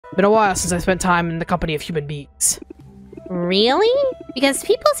Been a while since I spent time in the company of human beings. Really? Because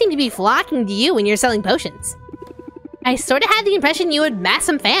people seem to be flocking to you when you're selling potions. I sort of had the impression you would mass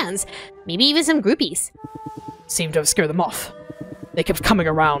some fans, maybe even some groupies. Seemed to have scared them off. They kept coming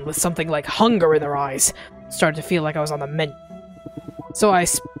around with something like hunger in their eyes. Started to feel like I was on the menu. So I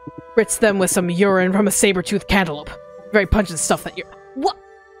spritzed them with some urine from a saber-toothed cantaloupe. Very pungent stuff that you're... What?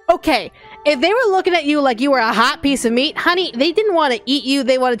 Okay, if they were looking at you like you were a hot piece of meat, honey, they didn't want to eat you,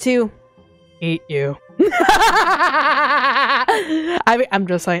 they wanted to... eat you. I'm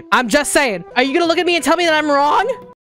just saying. I'm just saying. Are you gonna look at me and tell me that I'm wrong?